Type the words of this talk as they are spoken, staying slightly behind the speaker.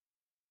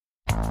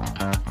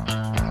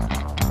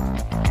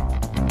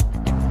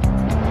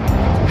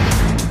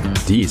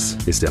Dies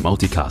ist der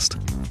Mauticast.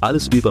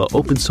 Alles über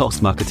Open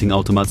Source Marketing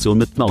Automation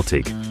mit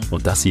Mautic.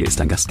 Und das hier ist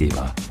dein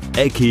Gastgeber,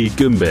 Eki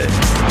Gümbel.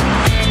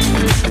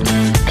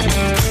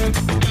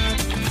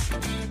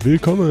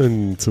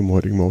 Willkommen zum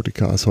heutigen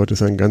Mauticast. Heute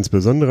ist ein ganz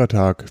besonderer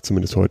Tag,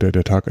 zumindest heute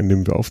der Tag, an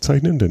dem wir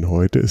aufzeichnen, denn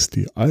heute ist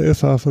die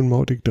Alpha von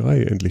Mautic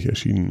 3 endlich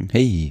erschienen.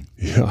 Hey.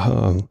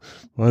 Ja,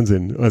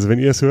 Wahnsinn. Also wenn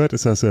ihr es hört,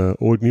 ist das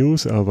Old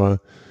News, aber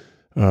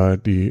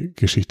die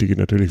Geschichte geht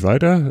natürlich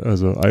weiter.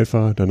 Also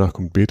Alpha, danach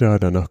kommt Beta,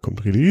 danach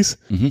kommt Release.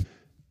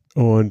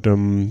 Und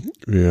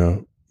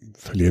wir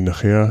verlieren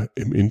nachher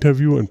im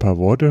Interview ein paar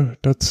Worte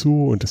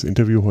dazu. Und das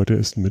Interview heute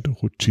ist mit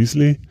Ruth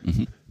Cheesley,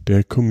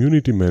 der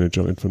Community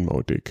Managerin von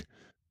Mautic.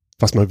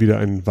 Was mal wieder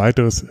ein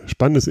weiteres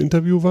spannendes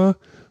Interview war.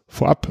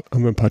 Vorab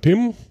haben wir ein paar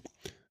Themen.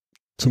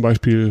 Zum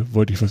Beispiel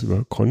wollte ich was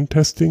über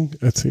Cron-Testing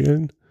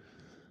erzählen.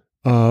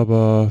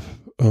 Aber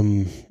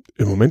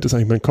im Moment ist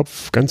eigentlich mein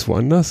Kopf ganz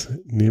woanders,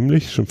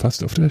 nämlich schon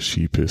fast auf der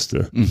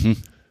Skipiste.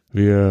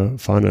 Wir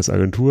fahren als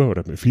Agentur,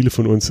 oder viele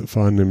von uns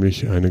fahren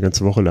nämlich eine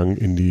ganze Woche lang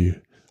in die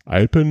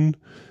Alpen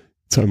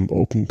zu einem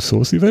Open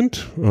Source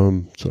Event,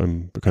 zu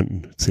einem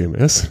bekannten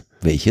CMS.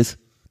 Welches?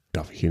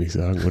 Darf ich hier nicht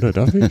sagen, oder?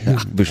 Darf ich?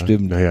 Ach,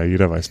 bestimmt. Naja,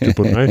 jeder weiß Typ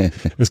und Ei.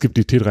 Es gibt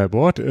die T3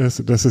 Board, das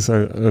ist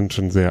ein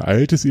schon sehr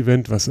altes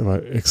Event, was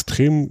aber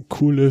extrem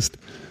cool ist,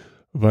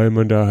 weil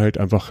man da halt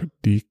einfach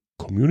die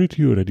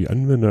Community oder die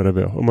Anwender oder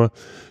wer auch immer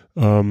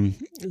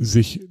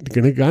sich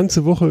eine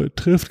ganze Woche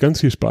trifft,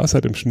 ganz viel Spaß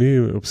hat im Schnee,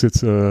 ob es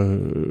jetzt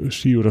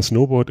Ski oder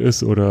Snowboard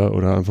ist oder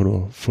einfach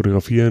nur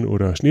fotografieren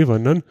oder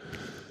Schneewandern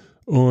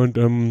und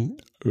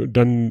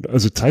dann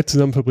also Zeit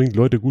zusammen verbringt,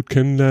 Leute gut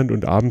kennenlernt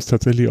und abends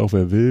tatsächlich auch,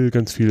 wer will,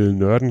 ganz viel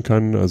nerden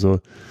kann.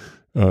 Also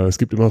es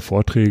gibt immer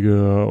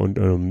Vorträge und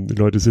die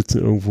Leute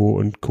sitzen irgendwo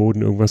und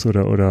coden irgendwas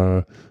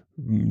oder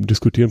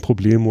diskutieren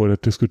Probleme oder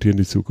diskutieren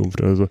die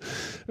Zukunft. Also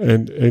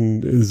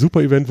ein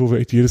super Event, wo wir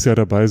echt jedes Jahr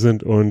dabei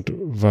sind und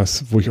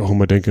wo ich auch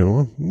immer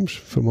denke,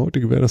 für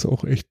Mautic wäre das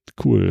auch echt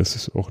cool. Das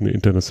ist auch eine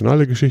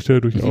internationale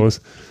Geschichte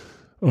durchaus.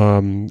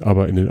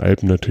 Aber in den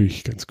Alpen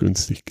natürlich ganz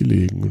günstig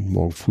gelegen und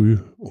morgen früh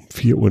um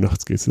 4 Uhr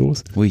nachts geht's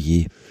los. Oh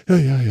je.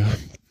 Ja.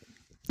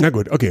 Na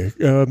gut, okay.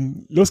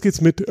 Los geht's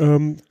mit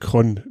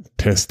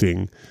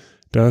Cron-Testing.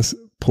 Das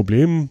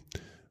Problem,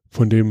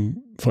 von dem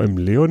vor allem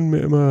Leon mir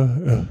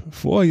immer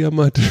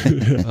vorjammert,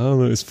 der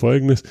Arme, ist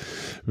folgendes.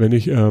 Wenn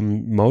ich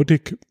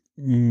Mautic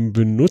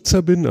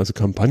Benutzer bin, also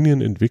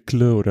Kampagnen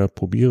entwickle oder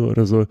probiere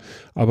oder so,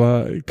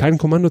 aber keinen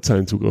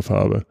Kommandozeilenzugriff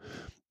habe,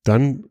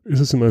 dann ist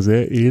es immer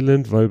sehr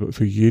elend, weil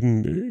für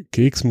jeden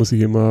Keks muss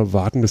ich immer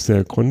warten, bis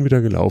der Cron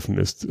wieder gelaufen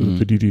ist. Also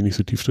für die nicht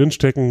so tief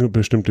drinstecken,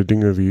 bestimmte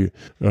Dinge wie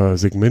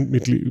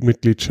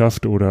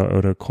Segmentmitgliedschaft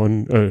oder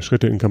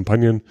Schritte in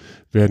Kampagnen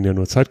werden ja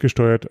nur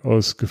zeitgesteuert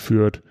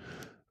ausgeführt,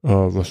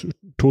 was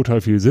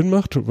total viel Sinn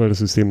macht, weil das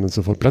System dann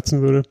sofort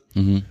platzen würde.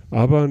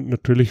 Aber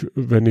natürlich,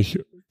 wenn ich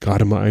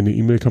gerade mal eine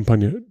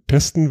E-Mail-Kampagne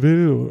testen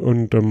will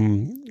und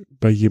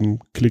bei jedem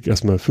Klick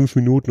erstmal 5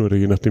 Minuten oder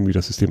je nachdem, wie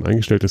das System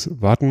eingestellt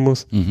ist, warten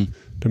muss,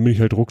 dann bin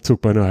ich halt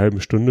ruckzuck bei einer halben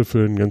Stunde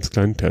für einen ganz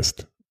kleinen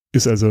Test.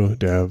 Ist also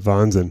der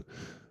Wahnsinn.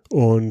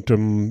 Und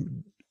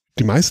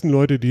die meisten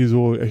Leute, die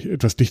so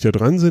etwas dichter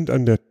dran sind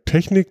an der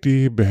Technik,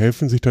 die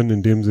behelfen sich dann,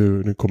 indem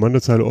sie eine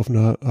Kommandozeile offen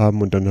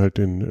haben und dann halt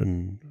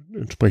den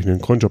entsprechenden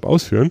Cron-Job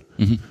ausführen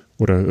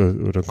oder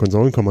ein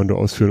Konsolenkommando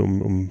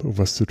ausführen, um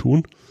was zu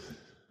tun.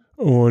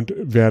 Und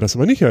wer das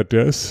aber nicht hat,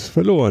 der ist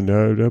verloren.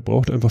 Der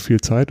braucht einfach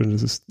viel Zeit und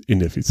es ist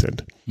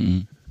ineffizient.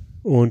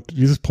 Und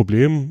dieses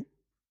Problem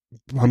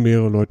haben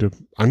mehrere Leute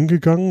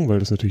angegangen, weil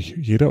das natürlich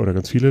jeder oder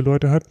ganz viele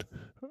Leute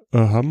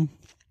haben.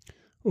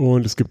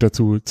 Und es gibt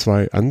dazu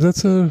 2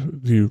 Ansätze,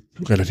 die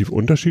relativ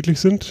unterschiedlich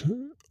sind.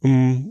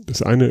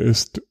 Das eine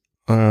ist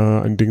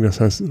ein Ding,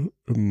 das heißt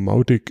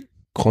Mautic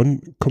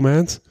Cron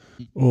Commands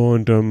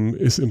und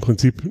ist im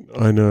Prinzip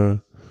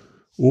eine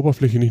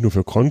Oberfläche nicht nur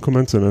für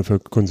Cron-Commands, sondern für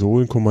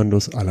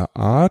Konsolenkommandos aller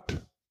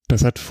Art.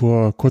 Das hat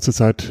vor kurzer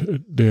Zeit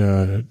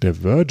der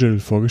Virgil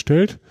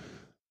vorgestellt.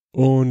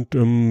 Und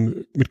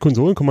mit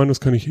Konsolenkommandos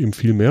kann ich eben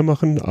viel mehr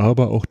machen,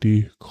 aber auch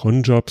die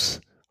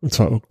Cron-Jobs, und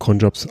zwar auch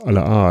Cron-Jobs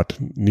aller Art,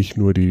 nicht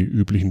nur die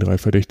üblichen 3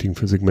 Verdächtigen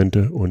für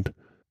Segmente und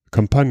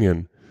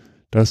Kampagnen.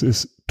 Das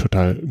ist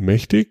total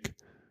mächtig,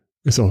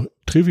 ist auch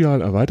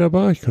trivial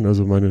erweiterbar. Ich kann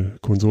also meine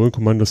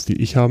Konsolenkommandos,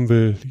 die ich haben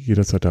will,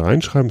 jederzeit da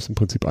reinschreiben. Das ist im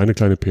Prinzip eine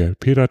kleine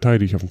PHP-Datei,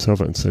 die ich auf dem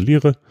Server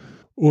installiere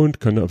und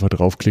kann einfach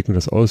draufklicken und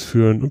das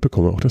ausführen und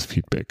bekomme auch das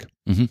Feedback.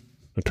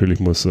 Natürlich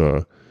muss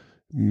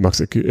Max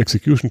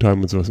Execution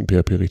Time und sowas in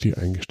PHP richtig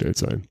eingestellt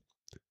sein.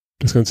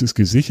 Das Ganze ist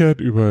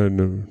gesichert über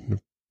eine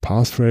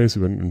Passphrase,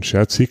 über ein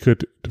Shared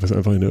Secret, was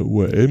einfach in der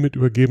URL mit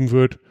übergeben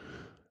wird.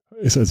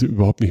 Ist also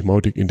überhaupt nicht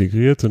Mautic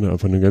integriert, sondern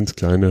einfach eine ganz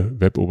kleine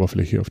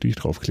Web-Oberfläche, auf die ich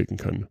draufklicken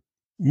kann.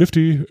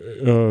 Nifty,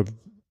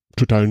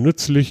 total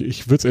nützlich.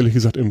 Ich würde es ehrlich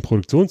gesagt im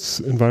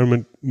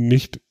Produktionsenvironment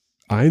nicht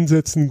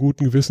einsetzen,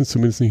 guten Gewissens,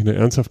 zumindest nicht in einer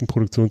ernsthaften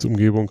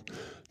Produktionsumgebung.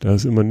 Da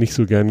ist immer nicht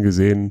so gern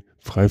gesehen,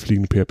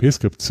 freifliegende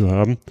PHP-Skripts zu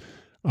haben.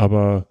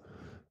 Aber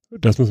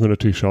das muss man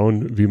natürlich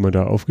schauen, wie man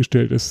da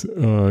aufgestellt ist.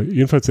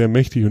 Jedenfalls sehr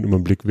mächtig und immer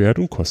einen Blick wert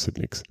und kostet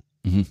nichts.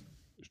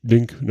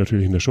 Link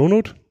natürlich in der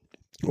Shownote.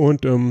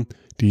 Und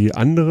die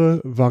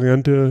andere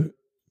Variante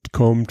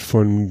kommt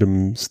von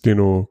dem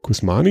Steno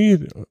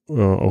Kusmani,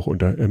 auch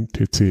unter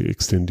MTC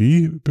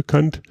XTD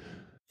bekannt.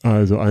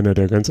 Also einer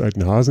der ganz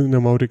alten Hasen in der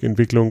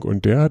Mautic-Entwicklung.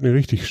 Und der hat eine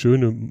richtig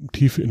schöne,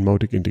 tief in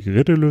Mautic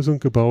integrierte Lösung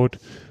gebaut,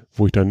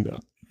 wo ich dann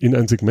in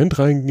ein Segment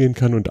reingehen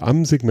kann und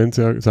am Segment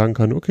sagen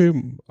kann, okay,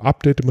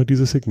 update mal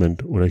dieses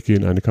Segment. Oder ich gehe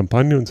in eine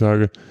Kampagne und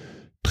sage,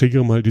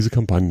 triggere mal diese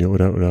Kampagne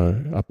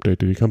oder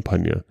update die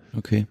Kampagne.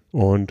 Okay.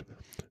 Und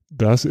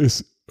das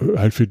ist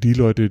halt für die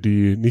Leute,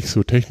 die nicht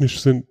so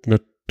technisch sind,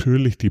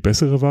 natürlich die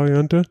bessere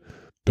Variante.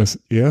 Das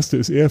erste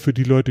ist eher für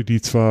die Leute,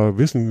 die zwar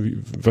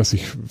wissen, was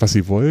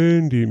sie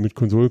wollen, die mit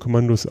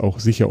Konsolenkommandos auch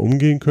sicher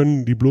umgehen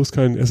können, die bloß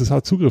keinen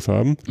SSH-Zugriff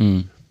haben.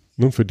 Mhm.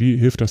 Für die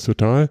hilft das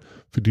total.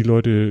 Für die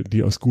Leute,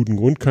 die aus gutem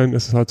Grund keinen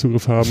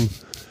SSH-Zugriff haben,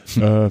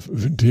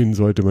 denen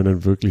sollte man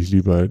dann wirklich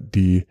lieber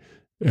die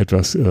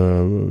etwas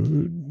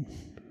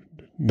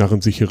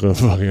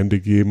narrensichere Variante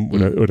geben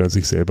oder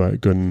sich selber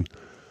gönnen.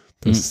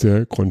 Das ist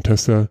der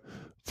Grundtester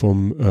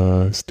vom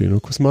Steno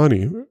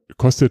Kusmani.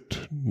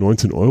 Kostet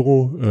 19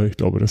 €. Ich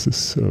glaube, das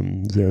ist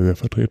sehr, sehr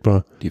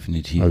vertretbar.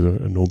 Definitiv. Also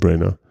ein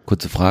No-Brainer.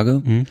 Kurze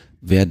Frage.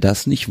 Wäre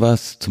das nicht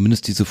was,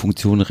 zumindest diese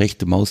Funktion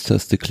rechte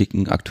Maustaste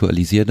klicken,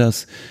 aktualisier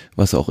das,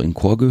 was auch in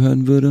Core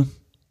gehören würde?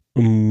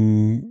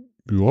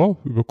 Ja,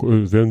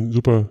 wäre ein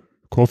super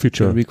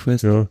Core-Feature.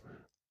 Request. Ja.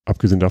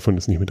 Abgesehen davon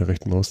ist nicht mit der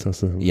rechten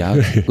Maustaste. Ja,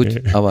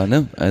 gut, aber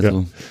ne,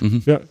 also.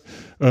 Ja,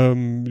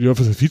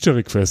 was ist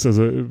Feature-Request?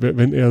 Also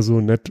wenn er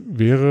so nett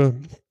wäre,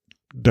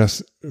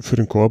 das für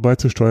den Core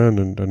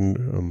beizusteuern,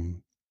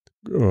 dann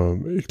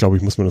ich glaube,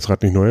 ich muss mir das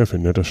Rad nicht neu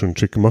erfinden. Er hat das schon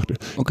schick gemacht.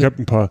 Okay. Ich habe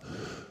ein paar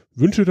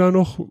Wünsche da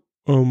noch.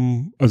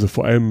 Also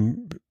vor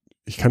allem,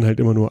 ich kann halt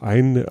immer nur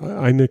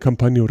eine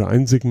Kampagne oder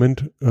ein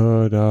Segment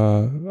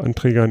da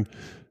anträgern.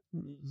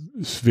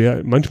 Es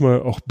wäre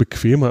manchmal auch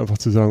bequemer, einfach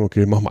zu sagen,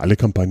 okay, machen wir alle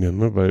Kampagnen,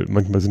 ne? Weil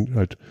manchmal sind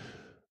halt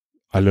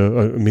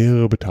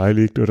mehrere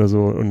beteiligt oder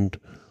so und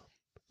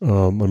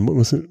man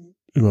muss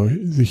immer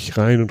sich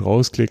rein und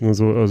rausklicken und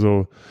so,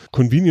 also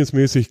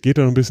convenience-mäßig geht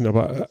da noch ein bisschen,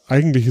 aber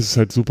eigentlich ist es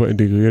halt super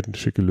integriert, eine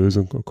schicke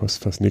Lösung,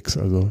 kostet fast nichts,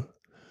 also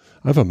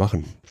einfach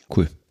machen.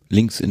 Cool.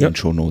 Links in den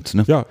Shownotes,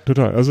 ne? Ja,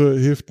 total, also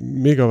hilft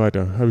mega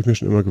weiter, habe ich mir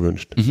schon immer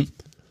gewünscht.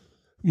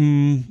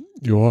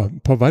 Ja, ein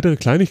paar weitere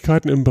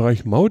Kleinigkeiten im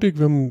Bereich Mautic.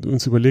 Wir haben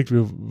uns überlegt,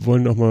 wir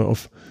wollen auch mal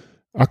auf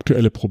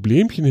aktuelle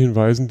Problemchen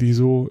hinweisen, die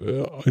so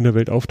in der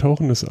Welt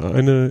auftauchen. Das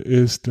eine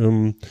ist,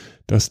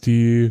 dass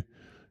die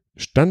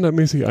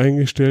standardmäßig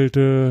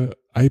eingestellte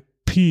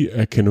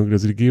IP-Erkennung,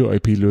 also die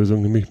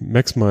Geo-IP-Lösung, nämlich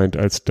MaxMind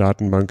als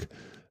Datenbank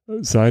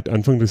seit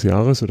Anfang des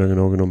Jahres oder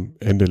genau genommen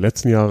Ende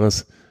letzten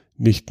Jahres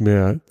nicht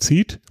mehr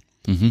zieht.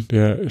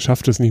 Der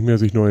schafft es nicht mehr,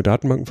 sich neue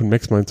Datenbanken von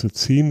MaxMind zu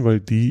ziehen,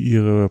 weil die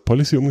ihre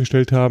Policy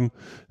umgestellt haben.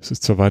 Es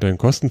ist zwar weiterhin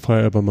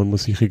kostenfrei, aber man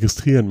muss sich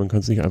registrieren. Man kann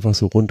es nicht einfach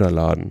so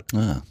runterladen.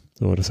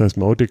 So, das heißt,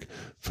 Mautic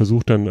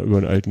versucht dann über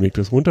einen alten Weg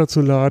das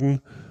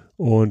runterzuladen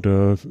und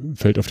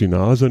fällt auf die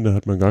Nase und dann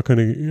hat man gar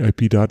keine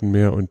IP-Daten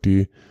mehr und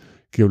die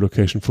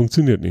Geolocation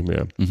funktioniert nicht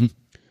mehr.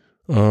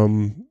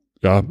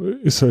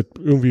 Ist halt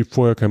irgendwie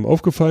vorher keinem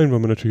aufgefallen, weil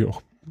man natürlich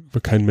auch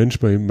kein Mensch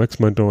bei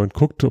MaxMind dauernd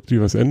guckt, ob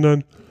die was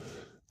ändern.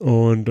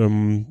 Und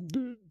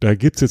da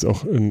gibt es jetzt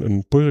auch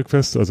einen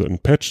Pull-Request, also einen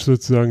Patch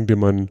sozusagen, den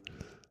man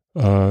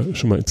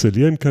schon mal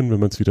installieren kann, wenn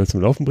man es wieder zum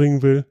Laufen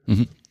bringen will.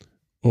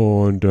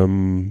 Und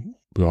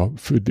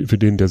für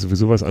den, der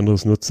sowieso was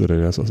anderes nutzt oder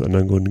der es aus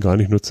anderen Gründen gar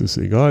nicht nutzt, ist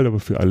egal. Aber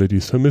für alle, die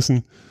es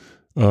vermissen,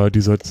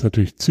 die sollten es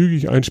natürlich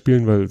zügig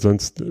einspielen, weil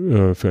sonst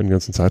für einen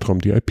ganzen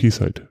Zeitraum die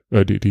IPs halt,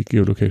 die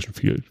Geolocation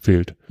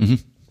fehlt.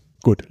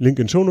 Gut, Link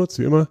in Shownotes,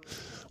 wie immer.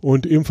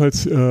 Und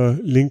ebenfalls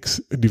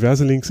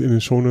diverse Links in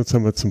den Shownotes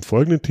haben wir zum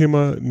folgenden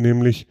Thema,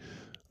 nämlich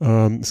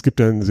es gibt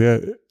ein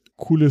sehr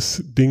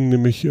cooles Ding,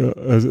 nämlich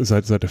also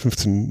seit der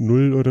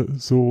 15.0 oder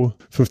so,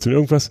 15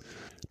 irgendwas,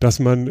 dass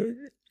man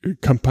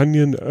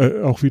Kampagnen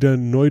auch wieder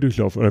neu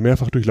durchlaufen oder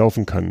mehrfach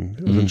durchlaufen kann.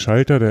 Also ein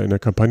Schalter, der in der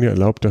Kampagne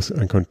erlaubt, dass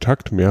ein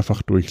Kontakt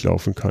mehrfach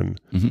durchlaufen kann.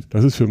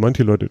 Das ist für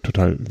manche Leute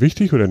total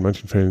wichtig oder in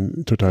manchen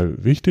Fällen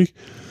total wichtig.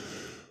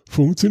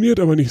 Funktioniert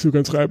aber nicht so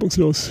ganz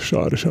reibungslos.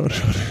 Schade.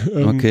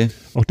 Okay.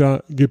 Auch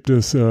da gibt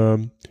es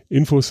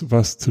Infos,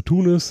 was zu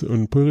tun ist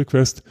und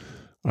Pull-Request,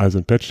 also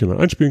ein Patch, den man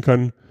einspielen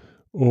kann.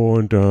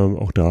 Und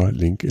auch da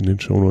Link in den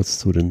Shownotes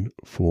zu den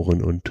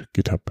Foren und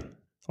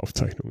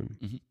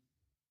GitHub-Aufzeichnungen.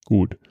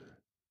 Gut.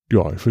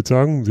 Ja, ich würde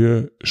sagen,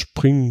 wir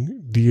springen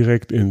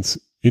direkt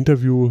ins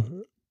Interview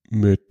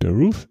mit der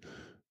Ruth.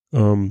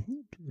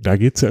 Da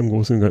geht es ja im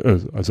Großen und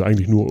Ganzen, also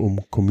eigentlich nur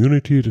um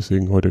Community,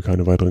 deswegen heute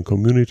keine weiteren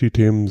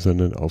Community-Themen,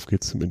 sondern auf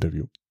geht's zum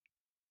Interview.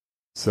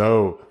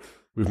 So,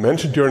 we've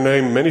mentioned your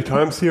name many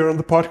times here on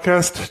the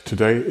podcast.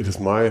 Today it is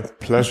my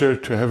pleasure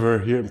to have her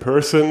here in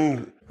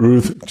person.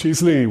 Ruth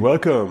Cheesley,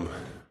 welcome.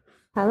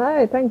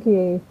 Hello, thank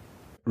you.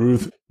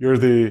 Ruth, you're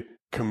the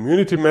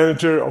community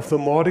manager of the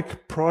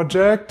Mautic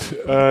project,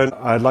 and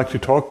I'd like to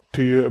talk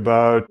to you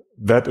about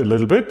that a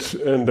little bit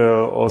and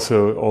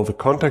also all the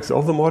context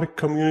of the Mautic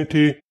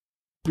community.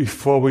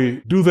 Before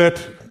we do that,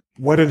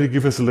 why don't you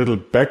give us a little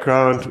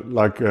background,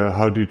 like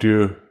how did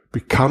you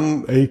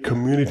become a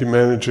community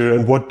manager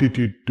and what did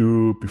you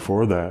do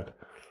before that?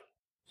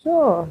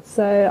 Sure.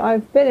 So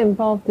I've been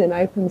involved in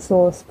open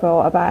source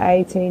for about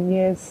 18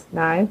 years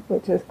now,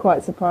 which is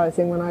quite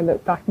surprising when I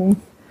look back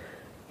and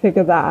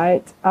figure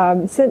that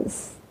out,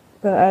 since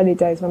the early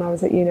days when I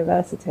was at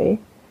university.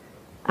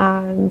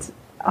 And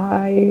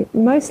I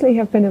mostly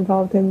have been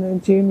involved in the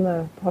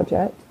Joomla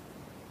project.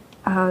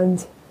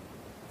 And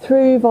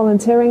through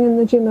volunteering in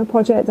the Joomla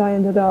project, I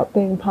ended up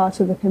being part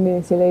of the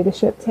community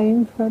leadership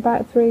team for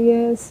about 3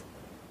 years.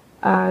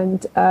 And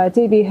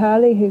DB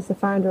Hurley, who's the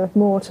founder of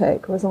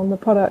Mautic, was on the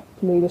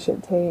production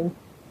leadership team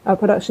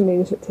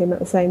at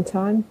the same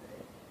time.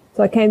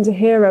 So I came to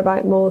hear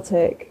about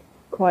Mautic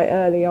quite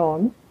early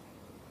on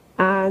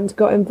and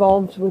got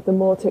involved with the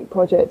Mautic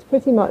project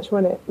pretty much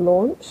when it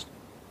launched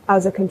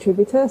as a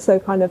contributor. So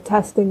kind of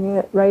testing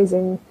it,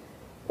 raising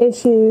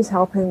issues,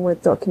 helping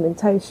with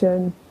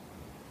documentation,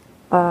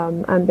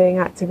 and being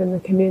active in the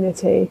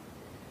community.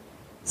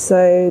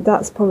 So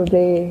that's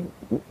probably,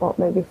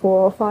 maybe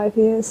 4 or 5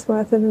 years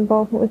worth of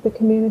involvement with the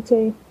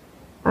community.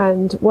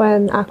 And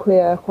when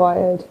Acquia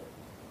acquired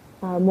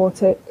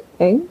Mautic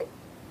Inc.,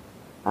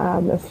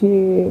 a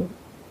few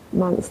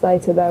months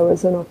later there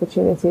was an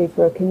opportunity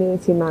for a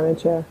community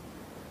manager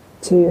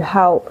to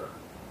help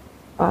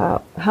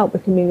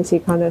the community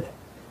kind of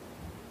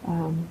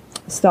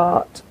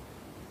start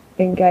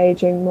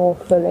engaging more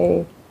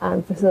fully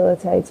and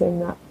facilitating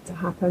that to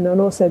happen, and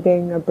also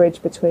being a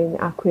bridge between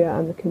Acquia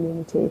and the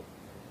community.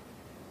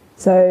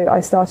 So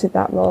I started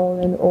that role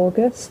in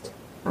August,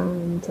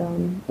 and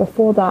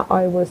before that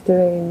I was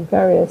doing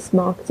various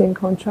marketing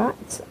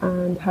contracts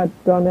and had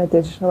run a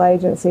digital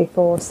agency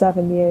for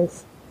 7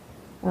 years.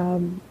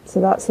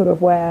 So that's sort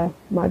of where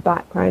my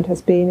background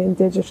has been in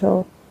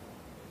digital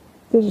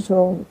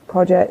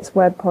projects,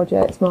 web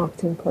projects,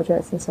 marketing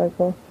projects, and so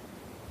forth.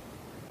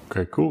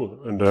 Okay, cool.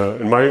 And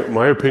in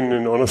my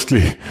opinion,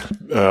 honestly,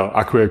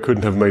 Acquia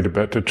couldn't have made a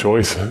better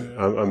choice.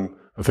 I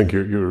think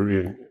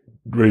you're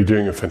really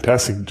doing a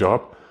fantastic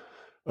job.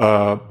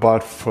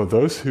 But for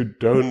those who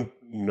don't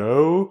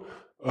know,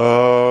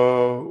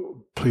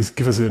 please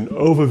give us an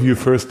overview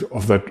first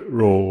of that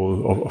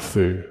role, of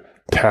the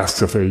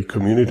tasks of a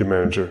community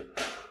manager.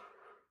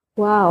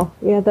 Wow,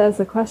 yeah, there's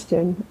a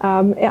question.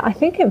 I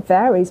think it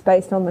varies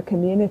based on the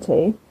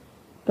community,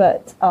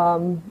 but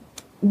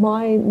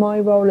my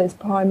role is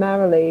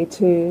primarily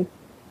to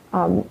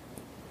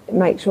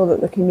make sure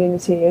that the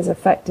community is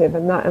effective,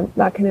 and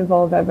that can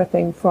involve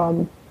everything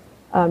from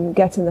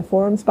getting the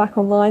forums back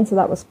online. So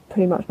that was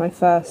pretty much my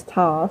first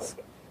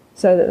task,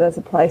 so that there's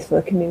a place for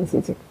the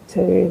community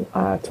to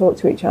talk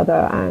to each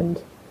other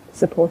and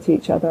support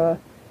each other,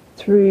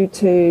 through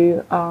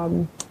to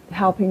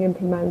helping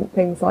implement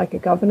things like a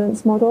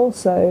governance model.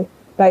 So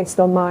based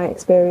on my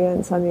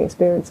experience and the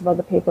experience of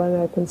other people in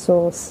open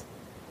source,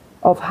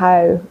 of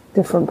how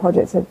different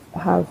projects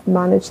have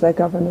managed their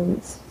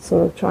governance,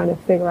 sort of trying to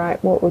figure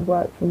out what would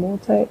work for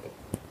Mautic,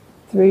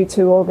 through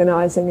to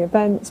organising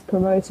events,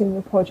 promoting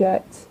the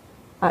project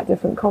at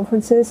different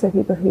conferences so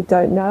people who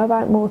don't know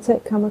about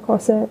Mautic come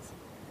across it.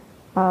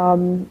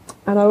 And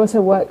I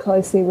also work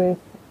closely with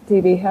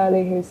DB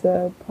Hurley, who's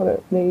the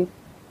product lead,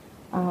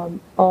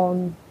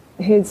 on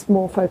his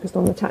more focused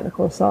on the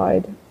technical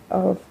side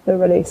of the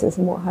releases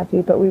and what have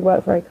you, but we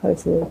work very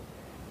closely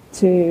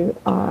to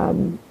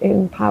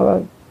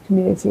empower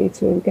community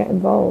to get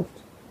involved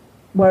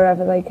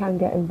wherever they can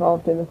get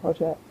involved in the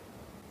project.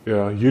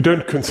 Yeah, you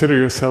don't consider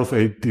yourself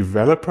a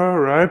developer,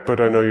 right? But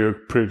I know you're a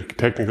pretty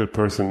technical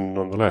person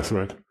nonetheless,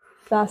 right?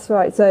 That's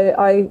right.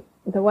 So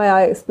the way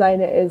I explain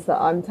it is that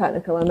I'm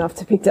technical enough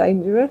to be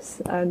dangerous,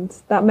 and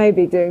that may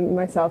be doing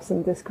myself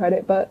some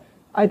discredit, but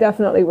I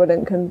definitely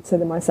wouldn't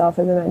consider myself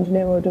as an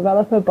engineer or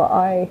developer, but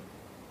I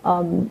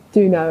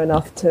do know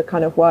enough to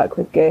kind of work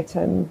with Git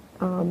and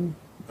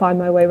find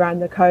my way around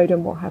the code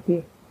and what have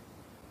you.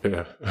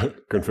 Yeah,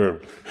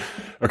 confirmed.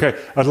 Okay,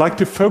 I'd like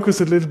to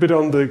focus a little bit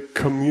on the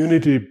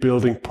community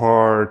building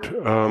part.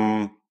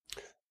 And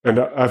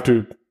I have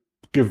to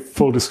give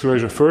full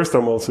disclosure first.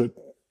 I'm also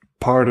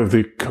part of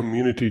the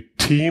community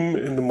team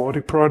in the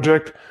Mautic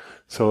project,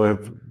 so I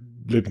have a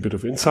little bit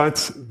of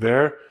insights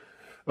there.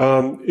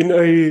 In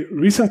a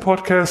recent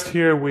podcast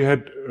here, we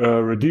had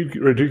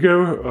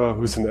Rodrigo,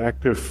 who's an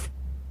active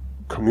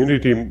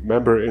community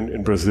member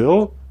in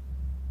Brazil.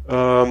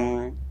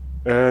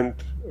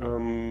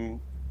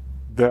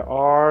 There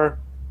are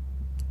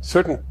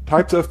certain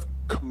types of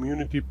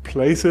community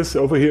places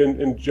over here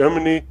in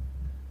Germany.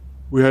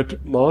 We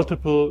have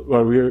multiple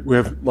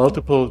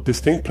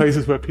distinct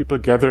places where people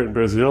gather. In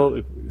Brazil,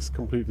 it is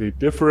completely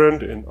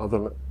different, in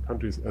other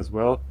countries as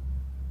well.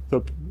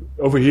 So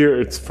over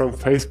here, it's from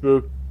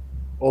Facebook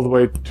all the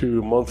way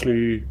to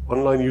monthly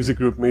online user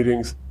group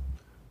meetings.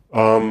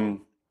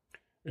 In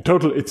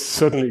total, it's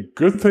certainly a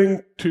good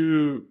thing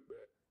to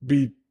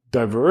be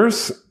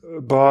diverse,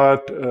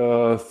 but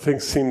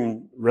things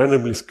seem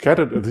randomly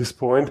scattered at this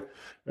point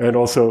and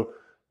also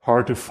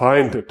hard to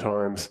find at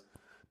times.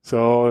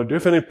 So do you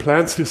have any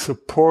plans to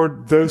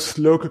support those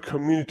local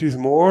communities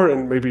more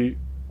and maybe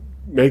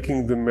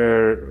making them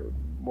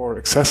more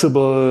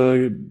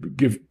accessible,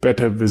 give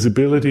better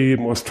visibility,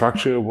 more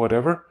structure,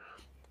 whatever?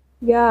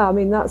 Yeah, I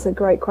mean, that's a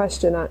great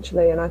question,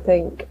 actually. And I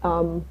think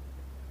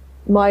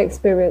my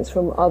experience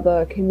from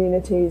other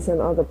communities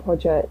and other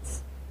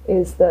projects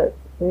is that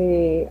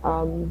the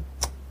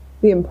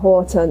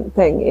important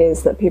thing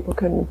is that people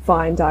can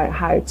find out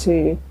how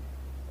to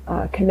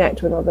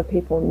connect with other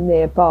people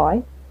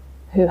nearby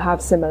who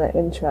have similar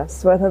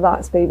interests, whether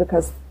that's be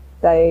because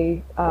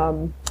they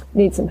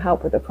need some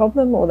help with a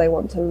problem or they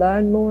want to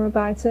learn more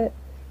about it.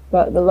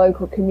 But the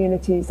local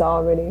communities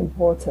are really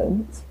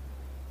important.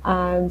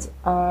 And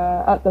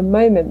at the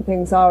moment,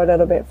 things are a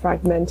little bit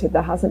fragmented.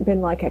 There hasn't been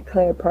like a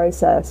clear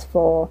process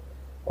or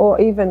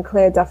even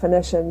clear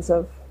definitions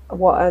of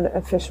what an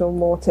official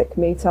Mautic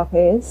meetup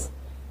is.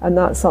 And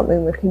that's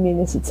something the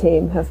community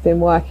team have been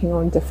working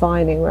on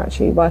defining. We're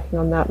actually working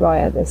on that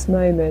right at this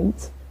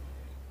moment.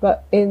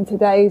 But in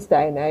today's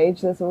day and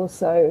age, there's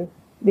also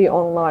the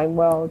online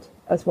world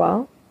as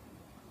well.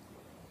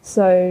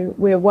 So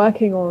we're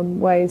working on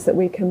ways that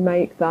we can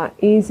make that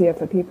easier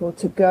for people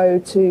to go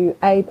to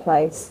a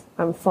place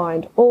and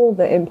find all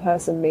the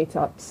in-person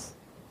meetups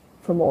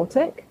for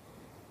Mautic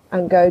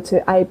and go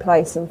to a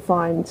place and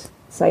find,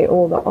 say,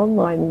 all the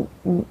online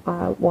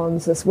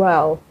ones as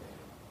well.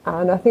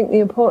 And I think the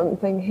important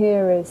thing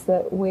here is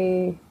that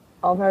we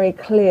are very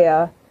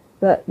clear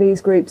that these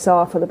groups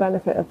are for the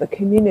benefit of the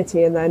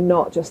community and they're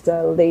not just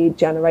a lead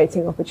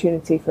generating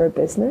opportunity for a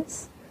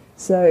business.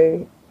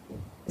 So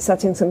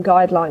setting some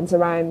guidelines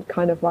around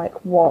kind of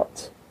like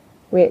what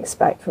we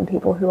expect from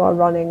people who are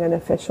running an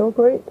official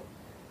group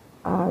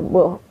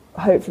will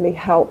hopefully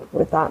help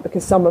with that,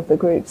 because some of the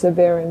groups are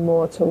veering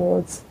more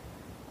towards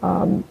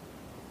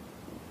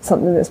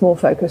something that's more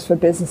focused for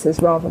businesses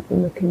rather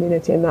than the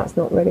community, and that's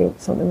not really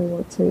something we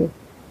want to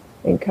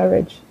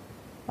encourage.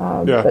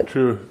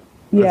 True.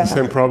 That's the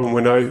same problem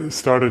when I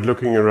started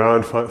looking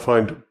around,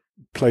 find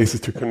places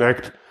to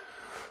connect.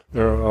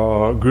 There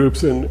are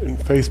groups in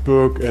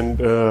Facebook and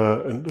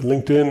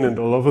LinkedIn and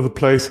all over the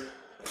place,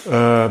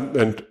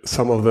 and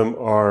some of them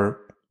are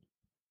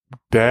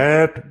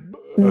dead.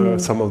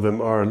 Some of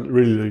them are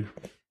really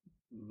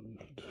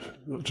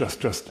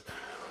just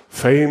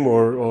fame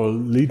or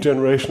lead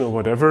generation or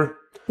whatever.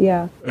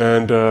 Yeah.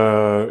 And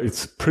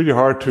it's pretty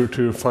hard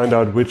to find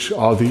out which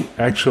are the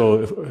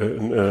actual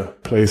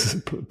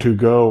places to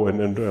go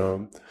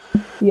and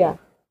yeah.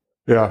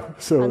 Yeah,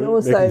 so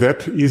also, making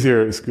that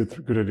easier is good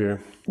idea.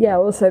 Yeah,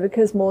 also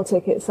because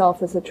Mautic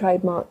itself is a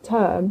trademark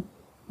term,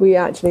 we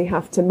actually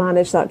have to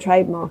manage that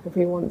trademark if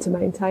we want to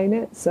maintain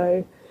it.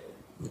 So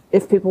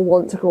if people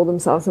want to call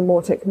themselves a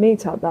Mautic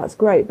meetup, that's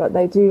great, but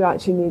they do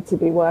actually need to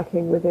be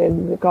working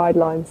within the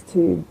guidelines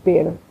to be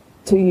able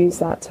to use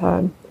that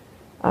term.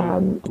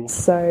 Cool.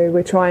 So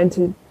we're trying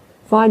to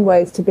find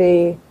ways to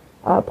be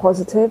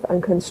positive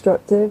and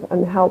constructive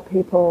and help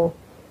people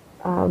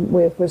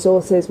with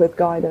resources, with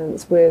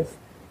guidance, with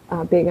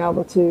being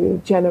able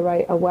to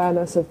generate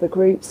awareness of the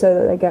group so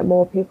that they get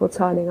more people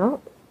turning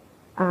up,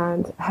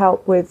 and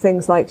help with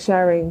things like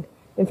sharing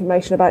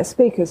information about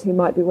speakers who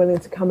might be willing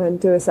to come and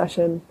do a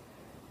session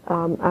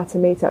at a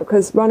meetup,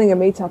 because running a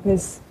meetup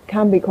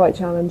can be quite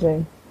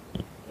challenging,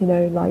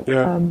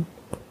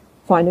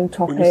 finding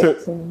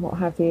topics and what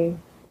have you.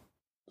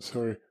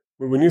 Sorry.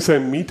 When you say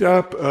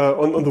meetup,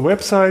 on the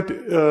website,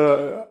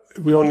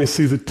 we only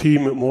see the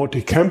team at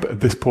Mautic Camp at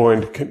this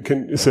point.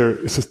 Is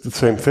this the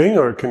same thing,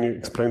 or can you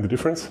explain the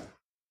difference?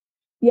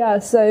 Yeah,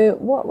 so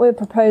what we're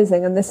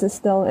proposing, and this is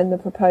still in the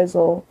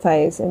proposal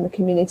phase in the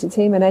community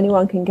team, and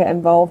anyone can get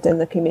involved in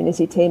the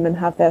community team and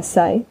have their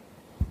say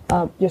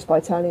just by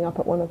turning up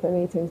at one of the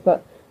meetings.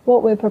 But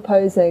what we're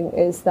proposing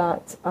is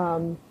that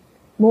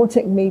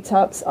Mautic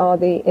meetups are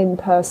the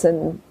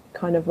in-person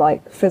kind of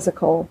like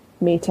physical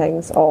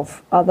meetings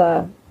of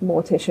other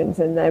Mauticians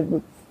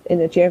in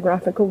a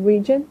geographical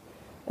region,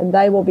 and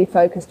they will be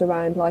focused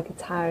around like a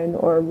town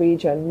or a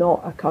region,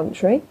 not a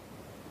country.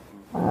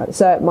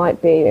 So it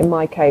might be, in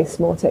my case,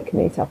 Mautic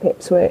Meetup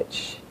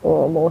Ipswich,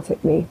 or Mautic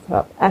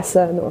Meetup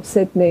Essen or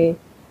Sydney,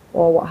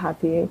 or what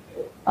have you.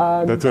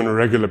 That's on a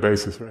regular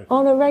basis, right?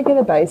 On a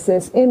regular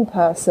basis, in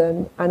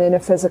person and in a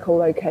physical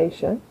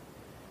location.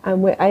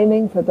 And we're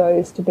aiming for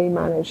those to be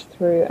managed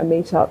through a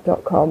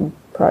meetup.com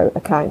pro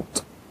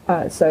account,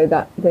 so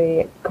that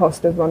the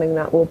cost of running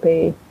that will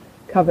be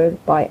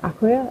covered by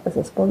Acquia as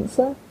a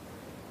sponsor.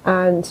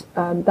 And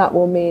that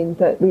will mean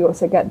that we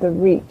also get the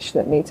reach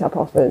that Meetup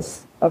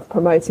offers of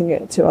promoting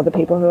it to other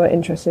people who are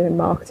interested in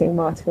marketing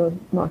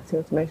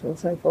automation and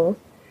so forth.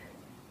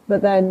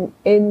 But then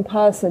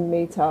in-person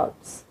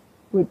meetups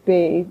would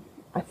be,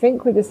 I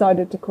think we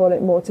decided to call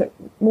it Mautic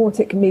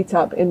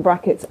Meetup in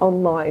brackets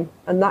online,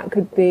 and that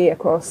could be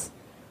across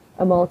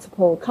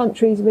multiple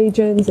countries,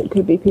 regions. It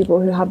could be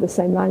people who have the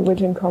same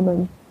language in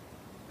common.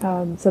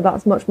 So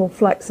that's much more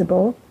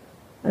flexible.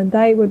 And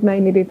they would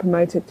mainly be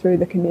promoted through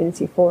the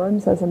community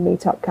forums. There's a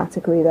meetup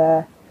category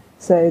there.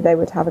 So they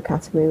would have a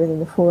category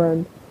within the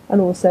forum and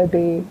also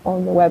be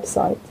on the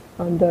website.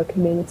 under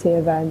community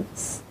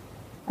events.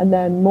 And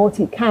then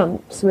Mautic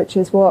camps, which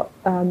is what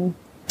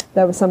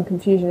there was some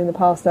confusion in the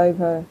past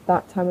over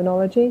that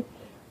terminology.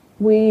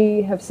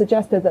 We have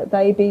suggested that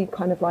they be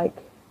kind of like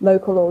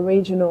local or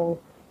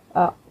regional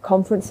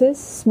conferences,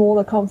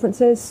 smaller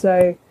conferences.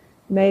 So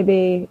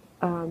maybe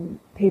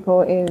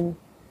people in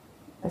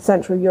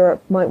Central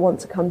Europe might want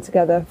to come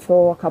together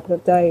for a couple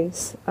of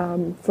days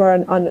for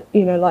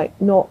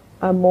not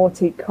a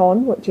Mautic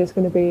Con, which is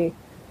going to be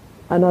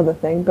another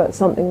thing, but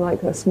something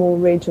like a small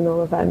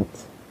regional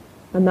event,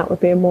 and that would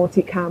be a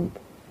Mautic camp.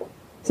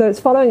 So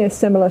it's following a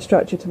similar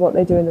structure to what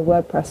they do in the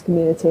WordPress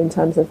community in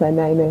terms of their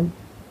naming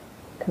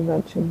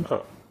convention.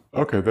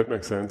 Okay, that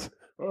makes sense.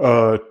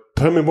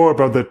 Tell me more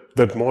about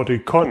that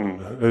Mautic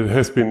Con. It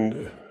has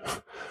been,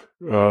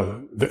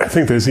 I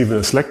think there's even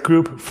a Slack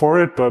group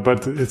for it,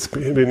 but it's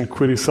been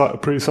pretty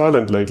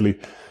silent lately.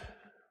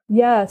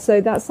 Yeah,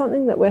 so that's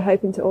something that we're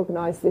hoping to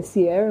organise this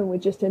year, and we're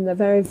just in the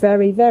very,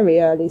 very, very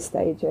early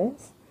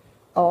stages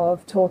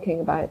of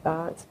talking about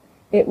that.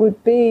 It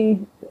would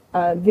be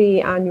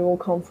the annual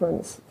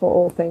conference for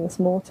all things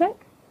Mautic.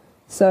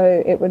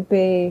 So it would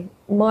be,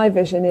 my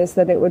vision is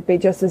that it would be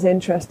just as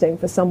interesting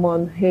for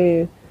someone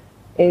who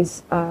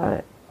is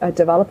a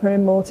developer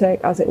in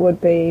Mautic as it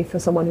would be for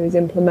someone who's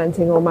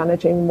implementing or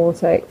managing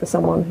Mautic, for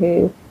someone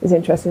who is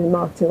interested in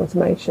marketing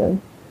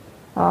automation.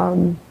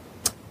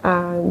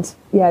 And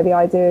yeah, the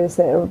idea is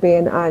that it would be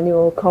an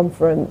annual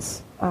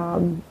conference,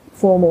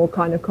 formal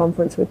kind of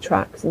conference with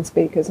tracks and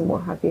speakers and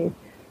what have you.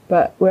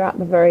 But we're at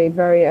the very,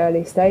 very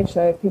early stage,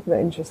 so if people are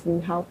interested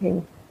in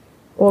helping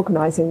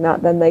organising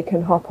that, then they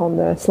can hop on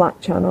the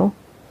Slack channel.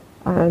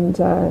 And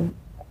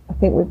I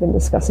think we've been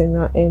discussing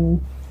that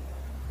in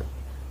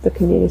the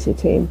community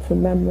team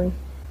from memory.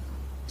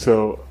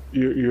 So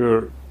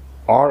you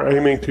are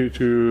aiming to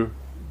do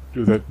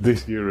that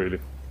this year, really?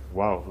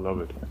 Wow, love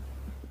it.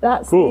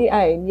 That's cool. The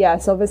aim,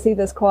 yes. Obviously,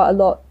 there's quite a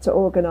lot to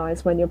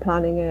organise when you're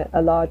planning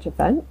a large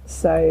event.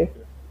 So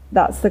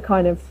that's the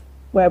kind of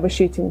where we're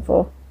shooting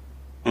for.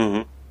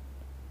 Mm-hmm.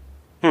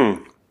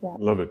 Yeah.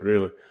 Love it,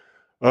 really.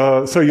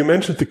 So you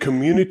mentioned the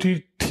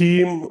community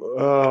team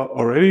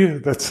already.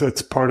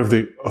 That's part of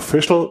the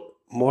official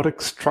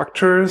Mautic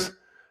structures.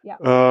 Yeah.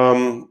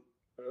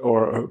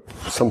 Or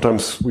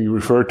sometimes we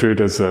refer to it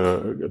as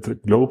the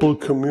global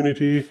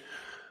community.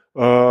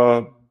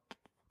 Can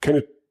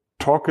you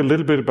talk a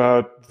little bit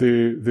about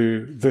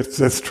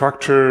that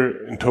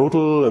structure in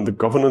total and the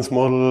governance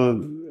model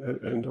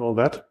and all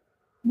that?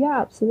 Yeah,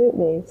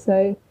 absolutely.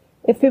 So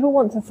if people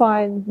want to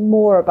find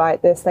more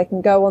about this, they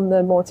can go on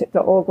the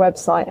Mautic.org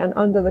website, and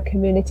under the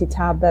community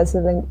tab, there's a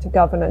link to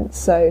governance.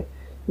 So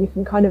you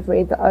can kind of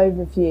read the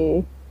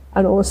overview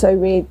and also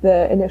read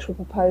the initial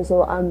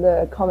proposal and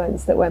the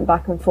comments that went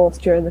back and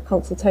forth during the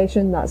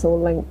consultation. That's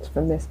all linked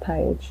from this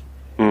page.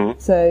 Mm-hmm.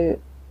 So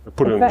I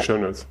put it in the show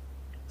notes.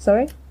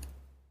 Sorry?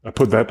 I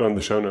put that on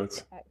the show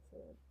notes.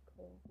 Excellent.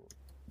 Cool.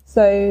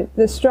 So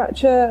the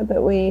structure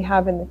that we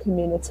have in the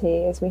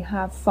community is we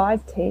have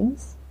 5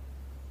 teams.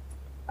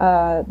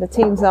 The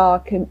teams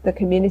are the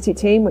community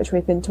team, which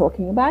we've been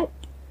talking about,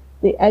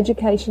 the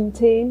education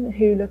team,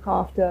 who look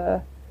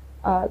after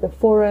the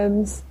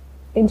forums,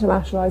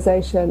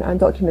 internationalization and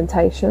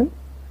documentation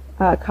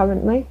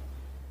currently,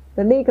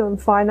 the legal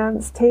and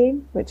finance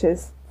team, which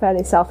is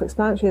fairly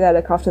self-explanatory. They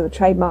look after the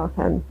trademark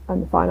and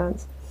the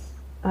finance,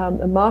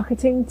 the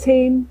marketing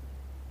team,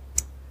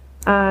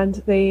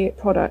 and the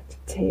product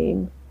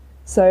team.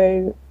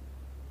 So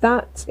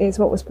that is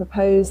what was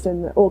proposed,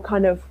 and or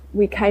kind of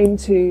we came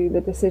to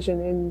the decision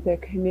in the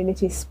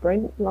community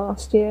sprint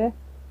last year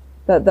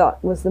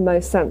that was the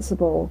most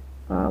sensible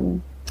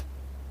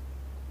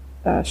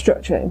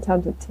structure in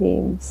terms of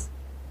teams.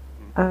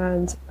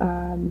 And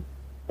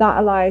that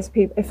allows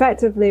people,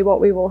 effectively what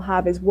we will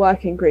have is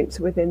working groups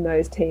within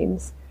those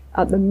teams.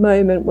 At the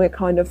moment we're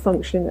kind of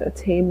functioning at a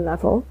team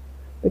level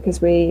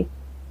because we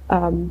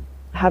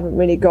haven't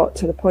really got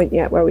to the point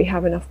yet where we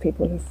have enough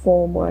people to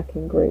form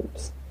working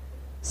groups.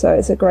 So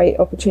it's a great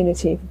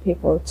opportunity for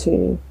people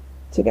to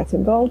get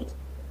involved.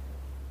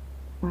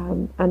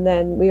 And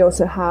then we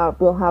also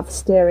we'll have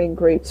steering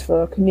groups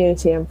for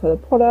community and for the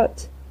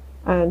product,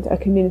 and a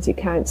community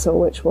council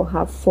which will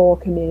have 4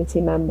 community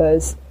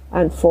members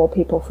and 4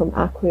 people from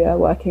Acquia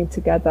working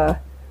together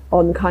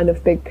on kind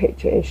of big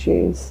picture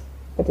issues,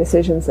 the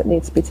decisions that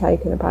need to be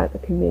taken about the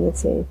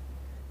community.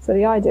 So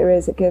the idea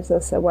is it gives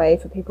us a way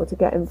for people to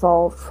get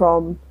involved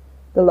from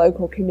the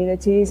local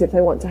communities if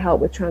they want to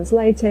help with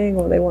translating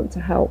or they want to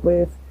help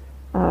with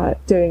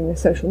doing the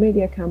social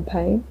media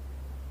campaign,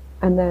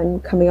 and then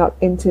coming up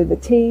into the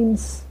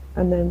teams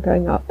and then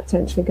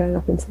potentially going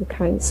up into the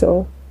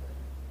council.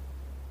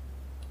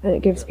 And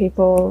it gives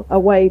people a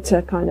way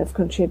to kind of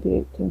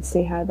contribute and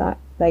see how that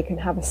they can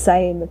have a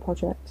say in the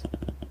project.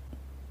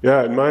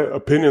 Yeah, in my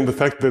opinion, the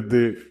fact that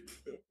the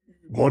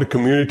Mautic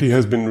community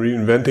has been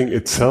reinventing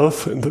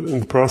itself in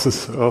the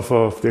process of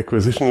the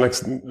acquisition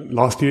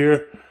last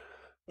year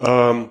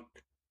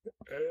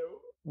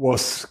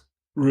was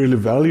really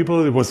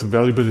valuable. It was a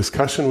valuable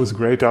discussion, was a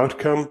great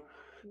outcome.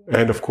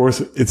 And of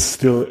course, it's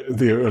still in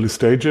the early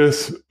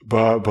stages,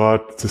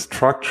 but the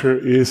structure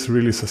is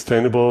really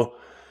sustainable.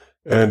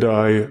 And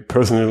I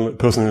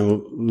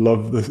personally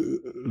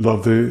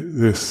love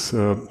this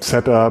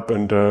setup,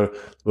 and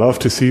love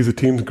to see the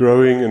teams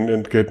growing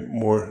and get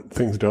more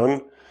things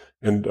done.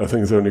 And I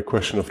think it's only a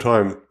question of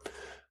time.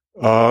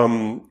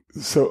 But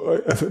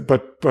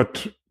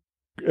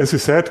as you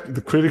said,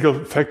 the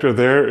critical factor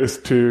there is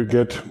to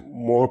get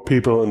more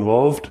people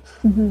involved,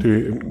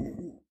 to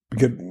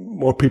get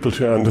more people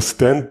to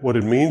understand what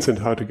it means and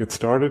how to get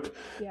started,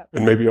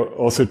 and maybe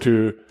also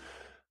to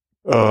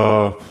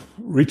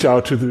reach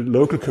out to the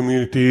local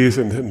communities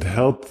and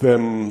help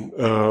them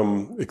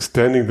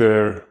extending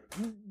their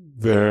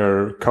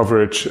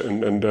coverage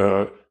and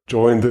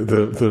join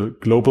the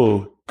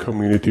global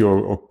community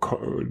or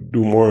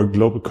do more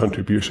global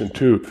contribution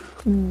too.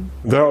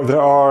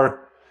 There are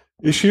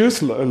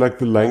issues like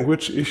the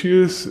language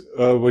issues,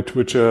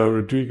 which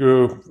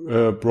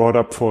Rodrigo brought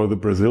up for the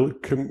Brazil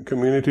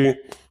community,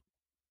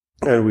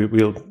 and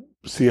we'll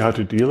see how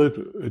to deal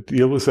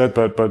with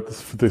that. But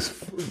this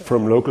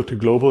from local to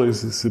global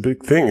is a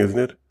big thing, isn't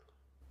it?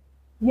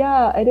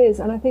 Yeah, it is.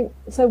 And I think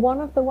so.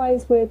 One of the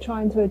ways we're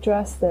trying to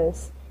address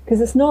this,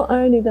 because it's not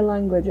only the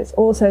language, it's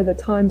also the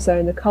time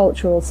zone, the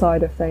cultural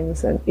side of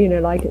things, and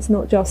it's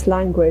not just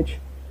language.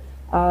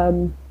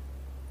 One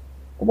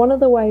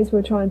of the ways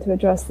we're trying to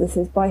address this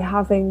is by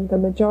having the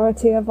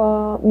majority of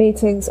our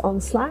meetings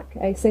on Slack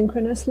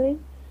asynchronously.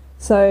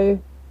 So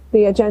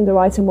the agenda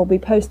item will be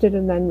posted,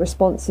 and then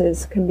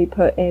responses can be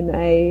put in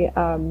a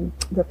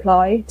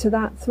reply to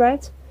that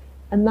thread.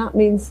 And that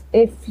means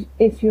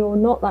if you're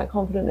not that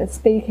confident at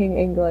speaking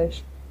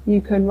English,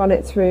 you can run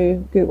it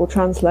through Google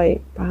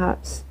Translate,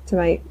 perhaps, to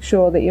make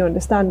sure that you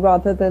understand,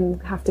 rather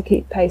than have to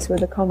keep pace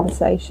with a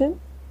conversation.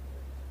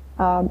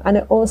 And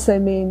it also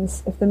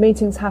means if the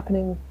meeting's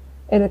happening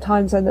in a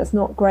time zone that's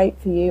not great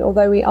for you,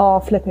 although we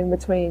are flipping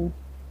between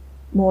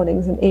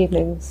mornings and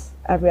evenings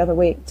every other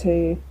week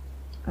to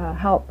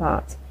help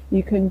that,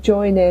 you can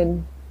join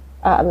in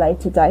at a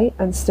later date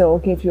and still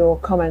give your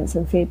comments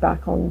and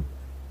feedback on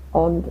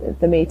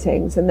the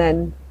meetings. And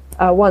then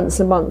once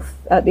a month,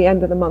 at the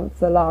end of the month,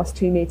 the last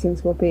 2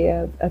 meetings will be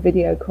a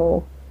video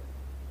call.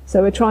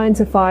 So we're trying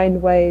to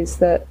find ways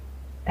that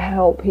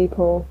help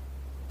people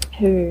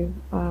who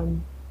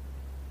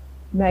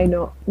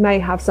may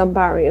have some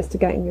barriers to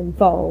getting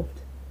involved.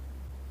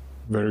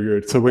 Very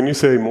good. So when you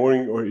say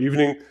morning or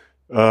evening,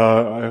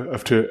 I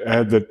have to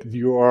add that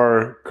you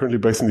are currently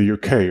based in the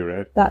UK,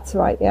 right? That's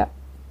right, yeah.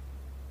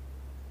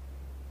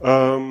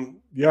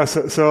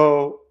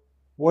 So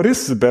what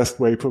is the best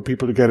way for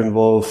people to get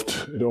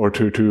involved or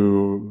to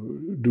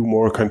do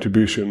more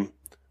contribution?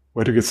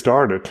 Where to get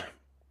started?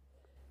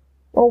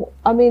 Well,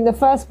 I mean, the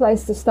first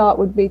place to start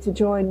would be to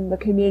join the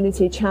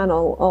community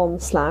channel on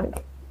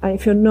Slack. And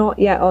if you're not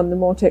yet on the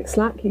Mautic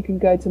Slack, you can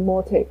go to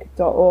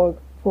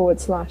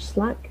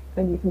mautic.org/Slack,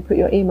 and you can put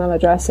your email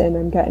address in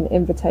and get an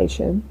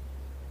invitation,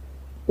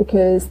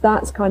 because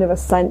that's kind of a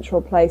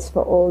central place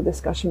for all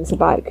discussions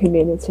about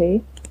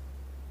community.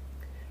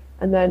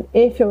 And then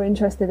if you're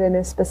interested in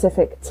a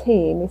specific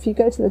team, if you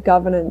go to the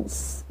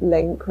governance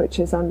link, which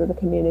is under the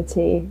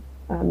community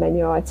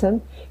menu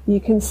item,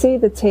 you can see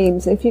the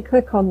teams. If you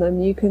click on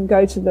them, you can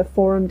go to the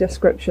forum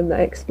description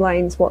that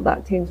explains what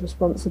that team's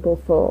responsible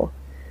for.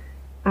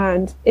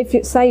 And if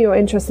you say you're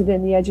interested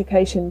in the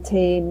education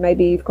team,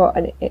 maybe you've got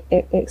an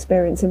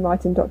experience in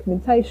writing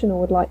documentation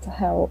or would like to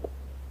help,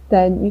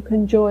 then you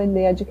can join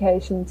the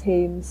education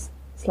team's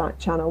Slack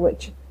channel,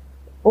 which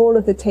all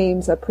of the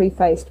teams are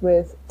prefaced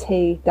with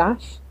T-,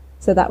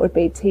 so that would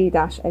be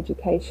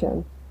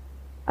T-education.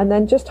 And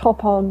then just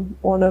hop on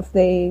one of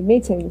the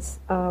meetings.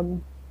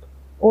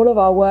 All of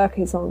our work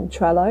is on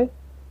Trello,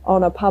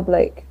 on a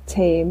public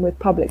team with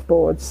public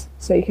boards.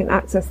 So you can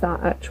access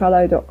that at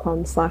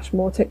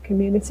trello.com/Mautic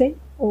Community,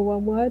 all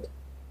one word.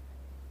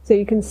 So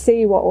you can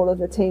see what all of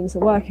the teams are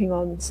working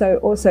on. So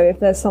also if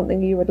there's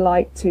something you would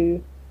like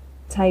to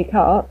take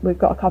up, we've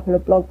got a couple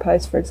of blog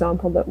posts, for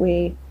example, that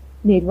we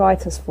need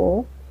writers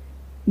for.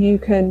 You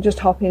can just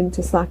hop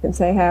into Slack and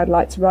say, hey, I'd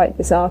like to write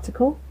this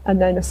article, and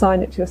then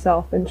assign it to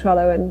yourself in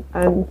Trello,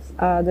 and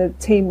the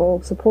team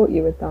will support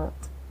you with that.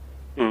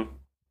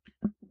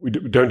 We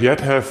don't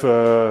yet have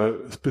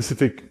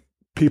specific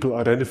people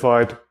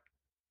identified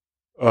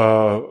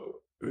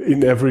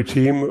in every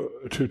team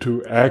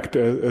to act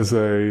as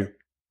a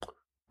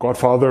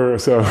godfather,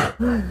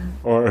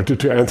 or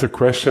to answer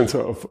questions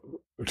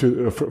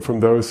from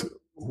those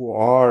who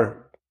are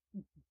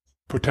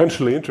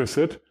potentially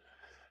interested.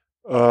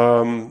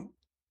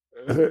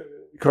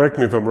 Correct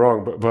me if I'm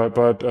wrong, but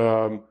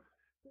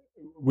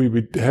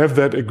we have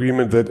that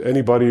agreement that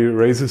anybody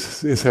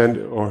raises his hand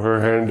or her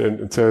hand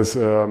and says,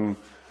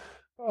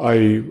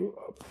 I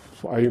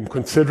am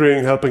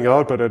considering helping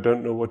out, but I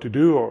don't know what to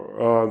do,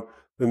 or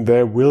then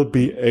there will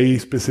be a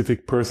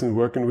specific person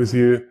working with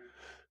you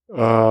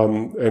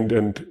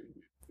and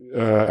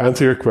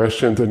answer your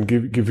questions and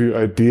give you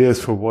ideas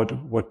for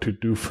what to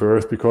do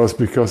first, because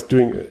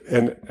doing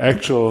an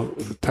actual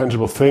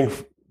tangible thing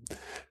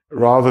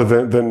rather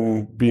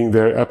than being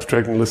there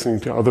abstract and listening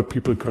to other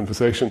people's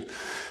conversation.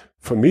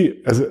 For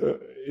me,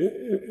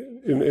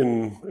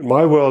 in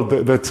my world,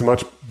 that's a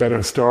much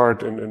better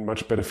start and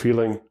much better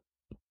feeling.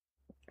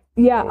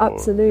 Yeah,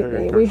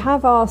 absolutely. We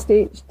have asked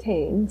each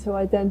team to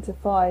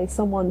identify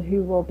someone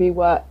who will be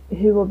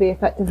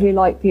effectively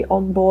like the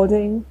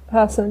onboarding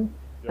person,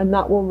 and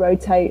that will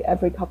rotate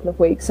every couple of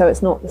weeks, so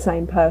it's not the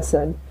same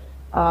person.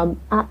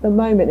 At the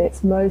moment,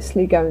 it's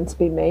mostly going to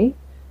be me,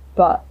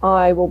 but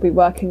I will be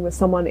working with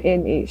someone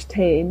in each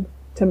team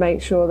to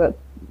make sure that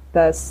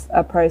there's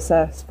a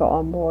process for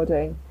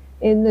onboarding.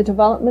 In the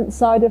development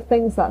side of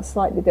things, that's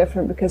slightly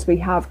different because we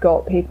have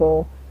got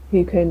people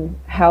who can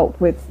help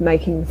with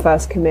making the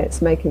first commits,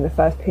 making the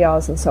first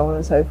PRs and so on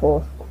and so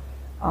forth.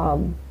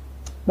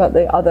 But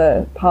the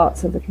other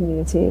parts of the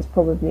community is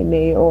probably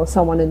me or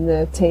someone in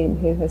the team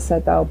who has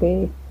said they'll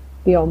be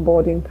the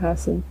onboarding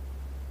person.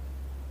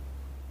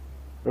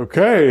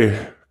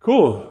 Okay,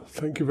 cool.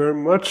 Thank you very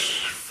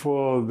much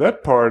for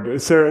that part.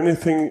 Is there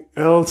anything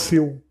else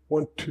you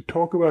want to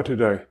talk about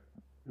today?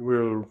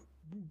 We'll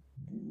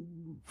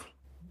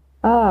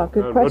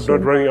good question.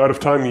 Not running out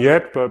of time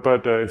yet,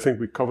 but I think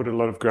we covered a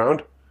lot of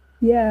ground.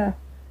 Yeah.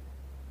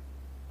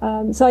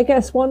 So I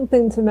guess one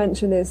thing to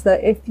mention is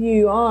that if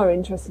you are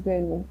interested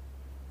in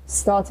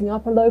starting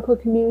up a local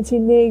community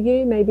near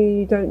you, maybe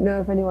you don't know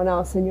of anyone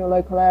else in your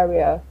local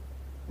area,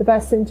 the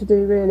best thing to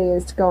do really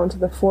is to go onto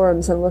the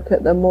forums and look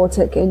at the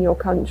Mautic in your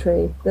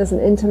country. There's an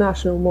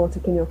international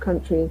Mautic in your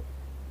country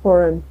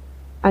forum,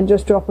 and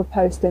just drop a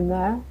post in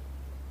there.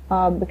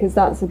 Because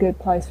that's a good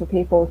place for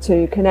people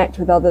to connect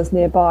with others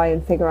nearby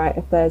and figure out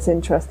if there's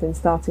interest in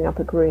starting up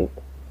a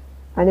group.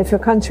 And if your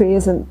country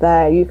isn't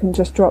there, you can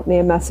just drop me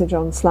a message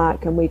on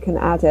Slack and we can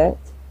add it.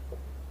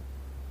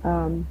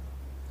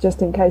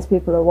 Just in case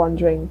people are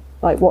wondering,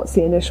 like, what's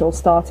the initial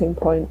starting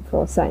point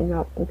for setting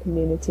up the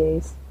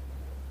communities.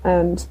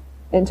 And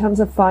in terms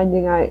of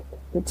finding out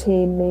the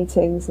team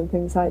meetings and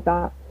things like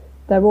that,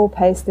 they're all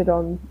posted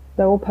on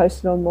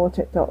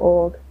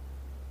Mautic.org.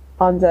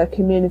 under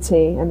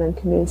community and then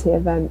community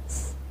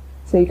events,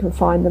 so you can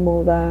find them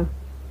all there.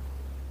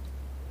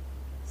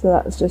 So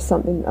that's just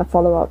a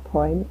follow-up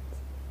point.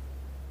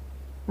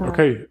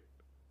 Okay.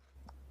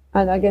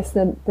 And I guess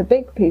the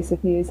big piece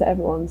of news that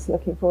everyone's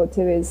looking forward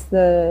to is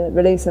the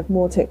release of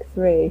Mautic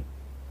 3.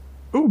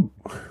 Ooh.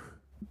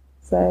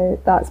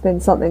 So that's been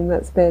something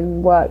that's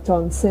been worked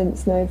on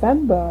since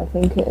November, I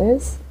think it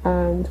is,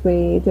 and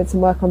we did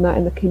some work on that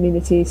in the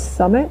Community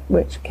Summit,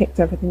 which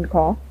kicked everything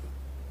off.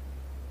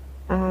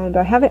 And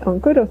I have it on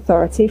good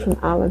authority from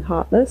Alan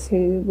Hartless,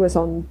 who was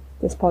on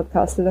this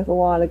podcast a little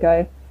while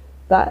ago,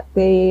 that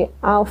the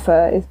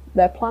alpha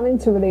they're planning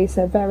to release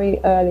a very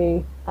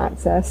early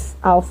access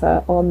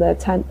alpha on the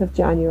 10th of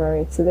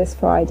January, so this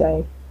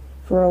Friday,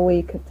 for a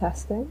week of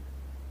testing.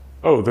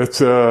 Oh, that's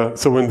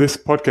so when this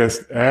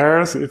podcast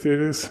airs, it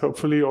is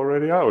hopefully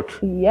already out.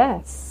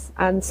 Yes,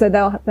 and so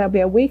there'll be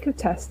a week of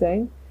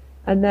testing,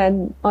 and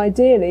then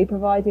ideally,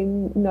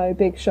 providing no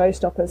big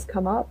showstoppers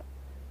come up,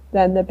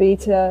 then the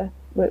beta,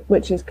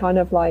 which is kind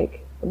of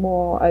like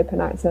more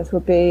open access,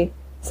 would be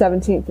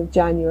 17th of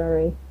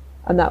January,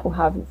 and that will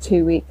have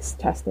 2 weeks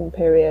testing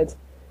period.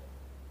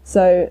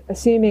 So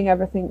assuming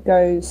everything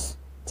goes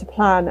to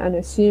plan and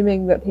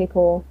assuming that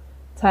people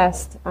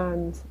test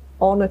and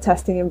on a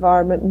testing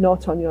environment,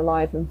 not on your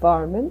live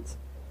environment,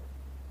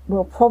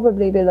 we'll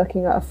probably be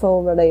looking at a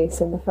full release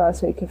in the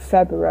first week of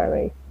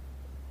February.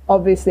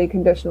 Obviously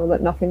conditional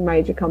that nothing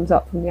major comes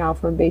up from the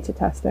alpha and beta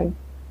testing.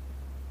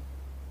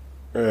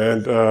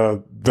 And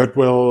that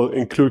will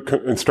include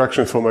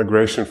instructions for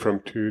migration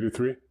from 2 to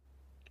 3?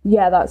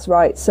 Yeah, that's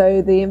right.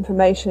 So the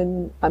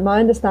information,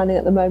 my understanding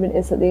at the moment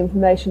is that the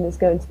information is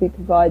going to be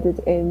provided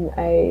in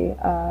a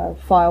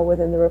file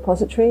within the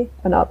repository,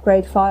 an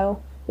upgrade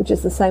file, which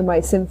is the same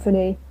way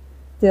Symfony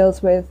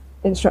deals with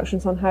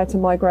instructions on how to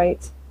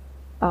migrate.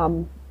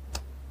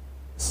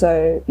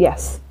 So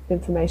yes,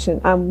 information.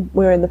 And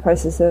we're in the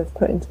process of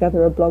putting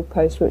together a blog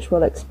post which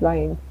will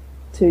explain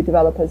to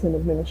developers and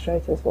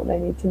administrators what they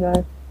need to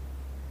know.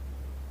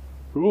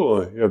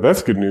 Cool. Yeah,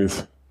 that's good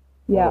news.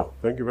 Yeah. Well,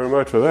 thank you very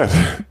much for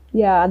that.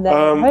 Yeah, and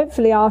then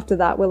hopefully after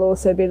that we'll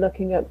also be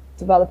looking at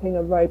developing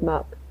a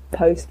roadmap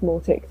post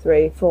Mautic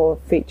 3 for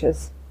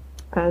features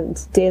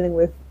and dealing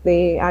with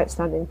the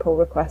outstanding pull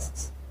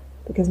requests,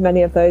 because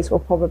many of those will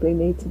probably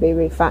need to be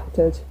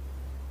refactored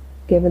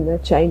given the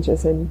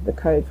changes in the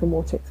code for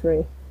Mautic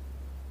 3.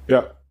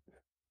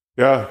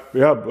 Yeah,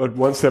 but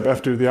one step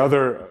after the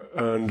other,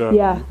 and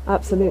yeah,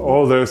 absolutely.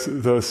 All this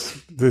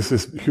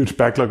is huge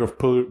backlog of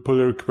pull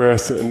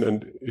requests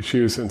and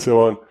issues and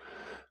so on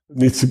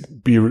needs to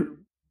be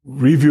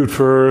reviewed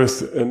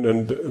first,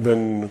 and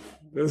then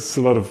there's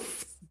a lot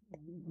of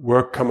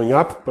work coming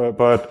up,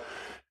 but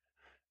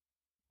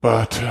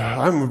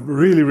I'm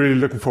really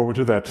looking forward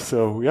to that.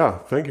 So yeah,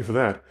 thank you for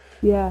that.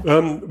 Yeah.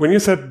 When you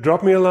said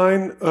drop me a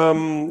line,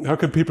 how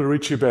can people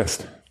reach you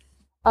best?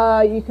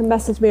 You can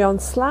message me on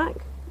Slack.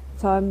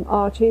 So I'm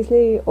R.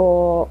 Cheesley,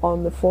 or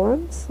on the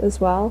forums as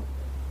well.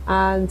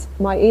 And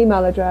my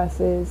email address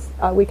is,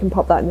 we can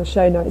pop that in the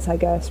show notes, I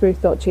guess,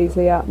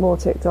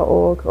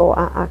 ruth.cheesley@mautic.org or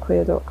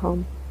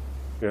 @acquia.com.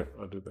 Yeah,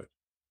 I'll do that.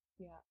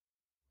 Yeah.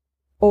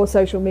 Or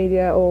social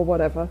media or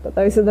whatever, but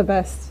those are the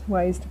best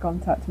ways to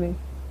contact me.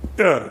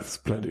 Yeah, it's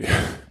plenty.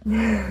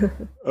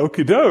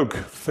 Okie doke.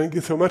 Thank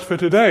you so much for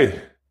today.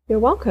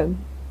 You're welcome.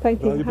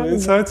 Thank you for having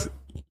insights.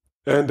 Me.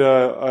 And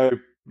I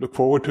look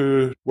forward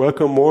to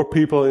welcome more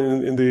people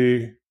in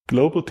the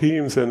global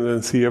teams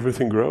and see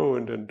everything grow.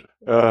 And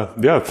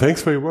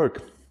thanks for your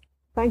work.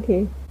 Thank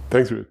you.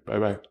 Thanks, Ruth.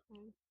 Bye-bye.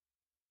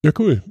 Ja,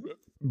 cool.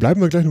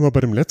 Bleiben wir gleich nochmal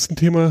bei dem letzten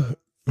Thema,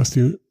 was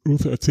die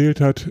Ruth erzählt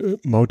hat.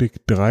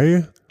 Mautic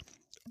 3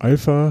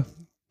 Alpha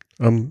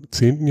am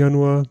 10.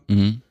 Januar.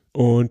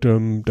 Und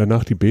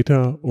danach die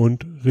Beta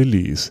und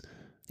Release.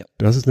 Ja.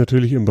 Das ist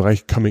natürlich im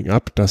Bereich Coming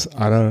Up das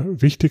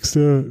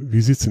Allerwichtigste.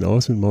 Wie sieht es denn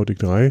aus mit Mautic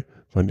 3?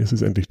 Wann ist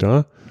es endlich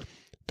da?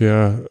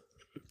 Der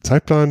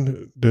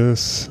Zeitplan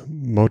des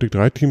Mautic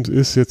 3 Teams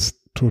ist jetzt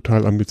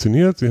total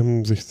ambitioniert. Sie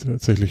haben sich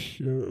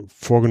tatsächlich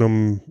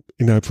vorgenommen,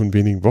 innerhalb von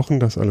wenigen Wochen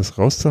das alles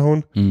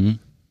rauszuhauen.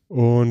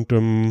 Und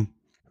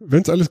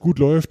wenn es alles gut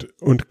läuft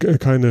und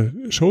keine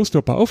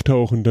Showstopper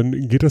auftauchen, dann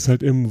geht das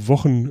halt im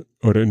Wochen-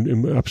 oder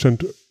im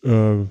Abstand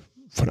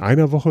von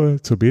einer Woche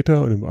zur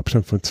Beta und im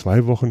Abstand von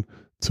 2 Wochen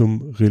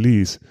zum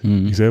Release.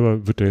 Ich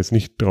selber würde da jetzt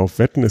nicht drauf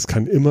wetten, es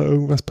kann immer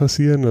irgendwas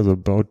passieren, also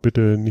baut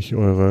bitte nicht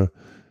eure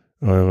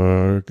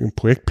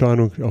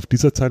Projektplanung auf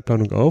dieser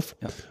Zeitplanung auf.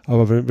 Ja.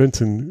 Aber wenn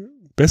es in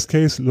Best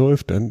Case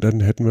läuft, dann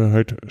hätten wir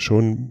halt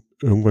schon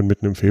irgendwann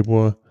mitten im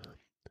Februar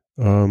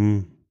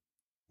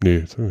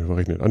jetzt haben wir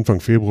verrechnet, Anfang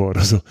Februar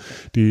oder so,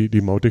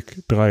 die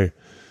Mautic 3.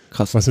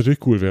 Krass. Was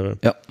natürlich cool wäre.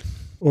 Ja.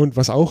 Und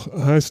was auch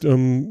heißt,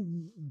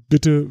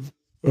 bitte,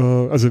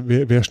 also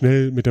wer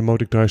schnell mit der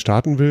Mautic 3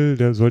 starten will,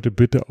 der sollte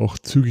bitte auch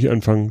zügig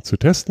anfangen zu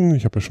testen.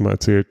 Ich habe ja schon mal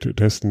erzählt,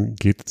 testen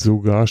geht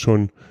sogar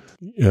schon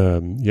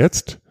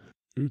jetzt,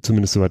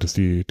 zumindest soweit es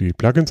die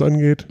Plugins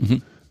angeht.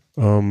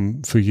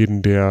 Für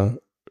jeden, der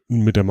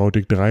mit der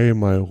Mautic 3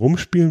 mal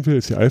rumspielen will,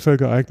 ist die Alpha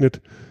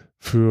geeignet.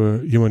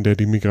 Für jemanden, der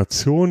die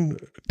Migration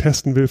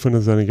testen will von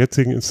seiner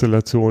jetzigen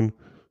Installation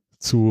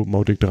zu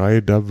Mautic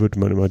 3, da würde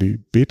man immer die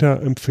Beta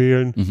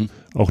empfehlen.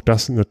 Auch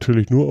das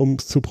natürlich nur, um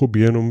es zu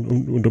probieren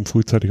um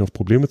frühzeitig auf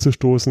Probleme zu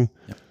stoßen.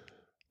 Ja.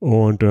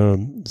 Und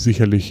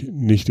sicherlich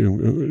nicht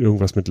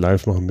irgendwas mit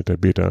Live machen mit der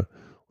Beta.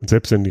 Und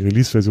selbst wenn die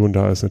Release-Version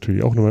da ist,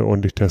 natürlich auch nochmal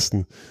ordentlich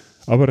testen.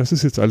 Aber das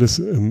ist jetzt alles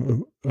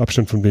im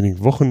Abstand von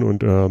wenigen Wochen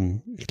und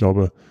ich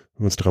glaube,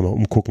 wenn wir uns dreimal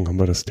umgucken, haben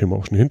wir das Thema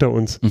auch schon hinter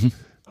uns.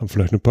 Haben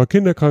vielleicht ein paar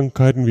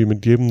Kinderkrankheiten, wie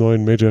mit jedem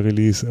neuen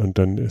Major-Release und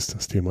dann ist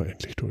das Thema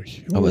endlich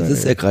durch. Aber es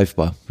ist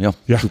ergreifbar. Ja,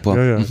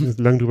 super. Ja,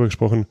 lang drüber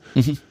gesprochen.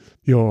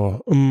 Ja,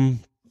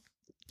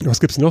 was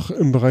gibt's noch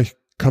im Bereich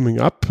Coming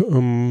Up?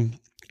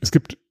 Es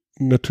gibt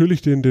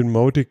natürlich den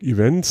Mautic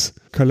Events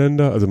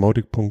Kalender, also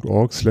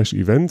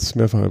mautic.org/events,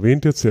 mehrfach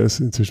erwähnt jetzt, der ist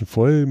inzwischen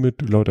voll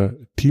mit lauter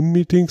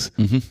Team-Meetings.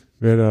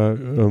 Wer da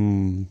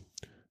ein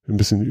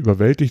bisschen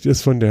überwältigt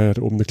ist von, der hat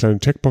oben eine kleine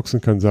Checkbox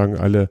und kann sagen,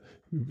 alle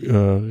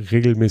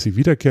regelmäßig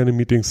wiederkehrende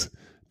Meetings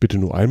bitte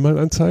nur einmal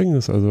anzeigen.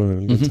 Das ist also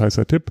ein ganz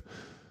heißer Tipp.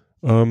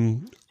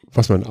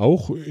 Was man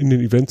auch in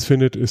den Events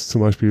findet, ist zum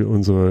Beispiel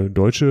unsere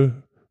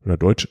deutsche oder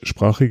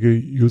deutschsprachige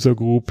User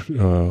Group.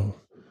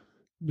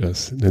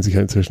 Das nennt sich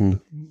ja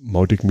inzwischen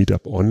Mautic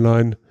Meetup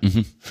Online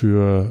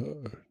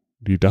für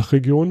die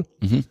Dachregion.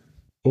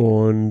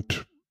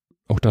 Und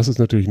auch das ist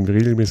natürlich ein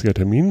regelmäßiger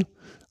Termin.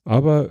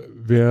 Aber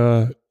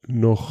wer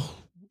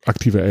noch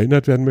aktiver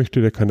erinnert werden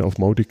möchte, der kann auf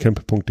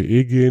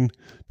mauticcamp.de gehen.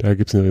 Da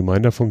gibt es eine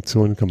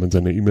Reminder-Funktion, kann man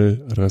seine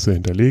E-Mail-Adresse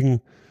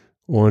hinterlegen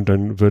und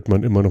dann wird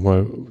man immer noch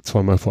mal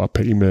zweimal vorab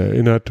per E-Mail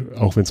erinnert,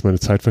 auch wenn es mal eine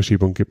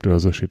Zeitverschiebung gibt oder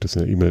so, steht das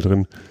in der E-Mail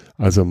drin.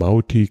 Also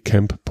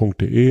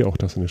mauticcamp.de, auch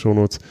das in den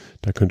Shownotes,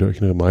 da könnt ihr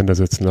euch einen Reminder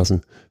setzen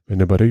lassen,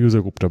 wenn ihr bei der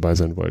User Group dabei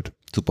sein wollt.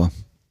 Super.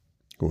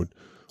 Gut.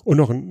 Und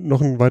noch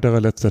ein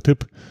weiterer letzter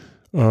Tipp.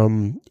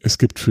 Es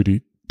gibt für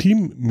die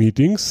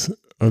Team-Meetings,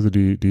 also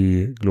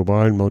die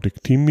globalen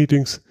Mautic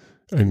Team-Meetings,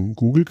 einen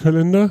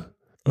Google-Kalender.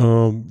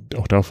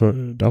 Auch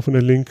davon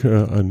der Link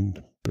an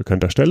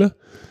bekannter Stelle,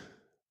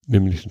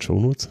 nämlich in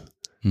Shownotes.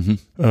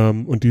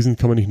 Und diesen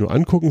kann man nicht nur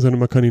angucken, sondern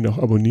man kann ihn auch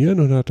abonnieren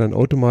und hat dann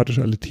automatisch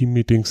alle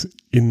Team-Meetings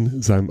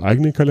in seinem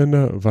eigenen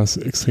Kalender, was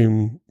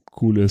extrem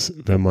cool ist,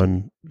 wenn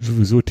man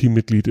sowieso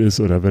Teammitglied ist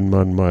oder wenn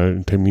man mal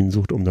einen Termin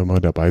sucht, um da mal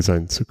dabei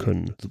sein zu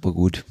können. Super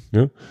gut.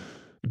 Ja?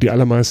 Die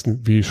allermeisten,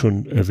 wie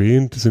schon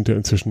erwähnt, sind ja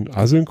inzwischen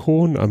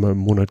asynchron. Einmal im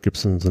Monat gibt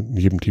es in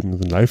jedem Team ein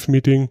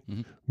Live-Meeting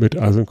mit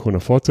asynchroner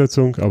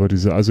Fortsetzung, aber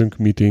diese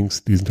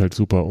Async-Meetings, die sind halt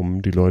super,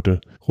 um die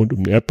Leute rund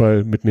um den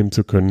Erdball mitnehmen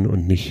zu können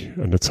und nicht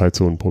an der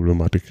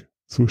Zeitzonenproblematik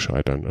zu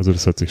scheitern. Also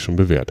das hat sich schon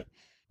bewährt.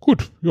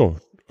 Gut, ja,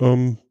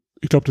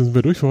 ich glaube, dann sind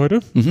wir durch für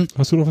heute.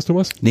 Hast du noch was,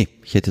 Thomas? Nee,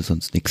 ich hätte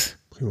sonst nichts.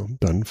 Prima.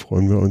 Dann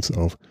freuen wir uns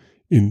auf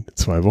in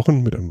 2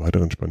 Wochen mit einem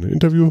weiteren spannenden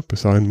Interview.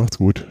 Bis dahin, macht's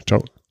gut.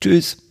 Ciao.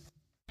 Tschüss.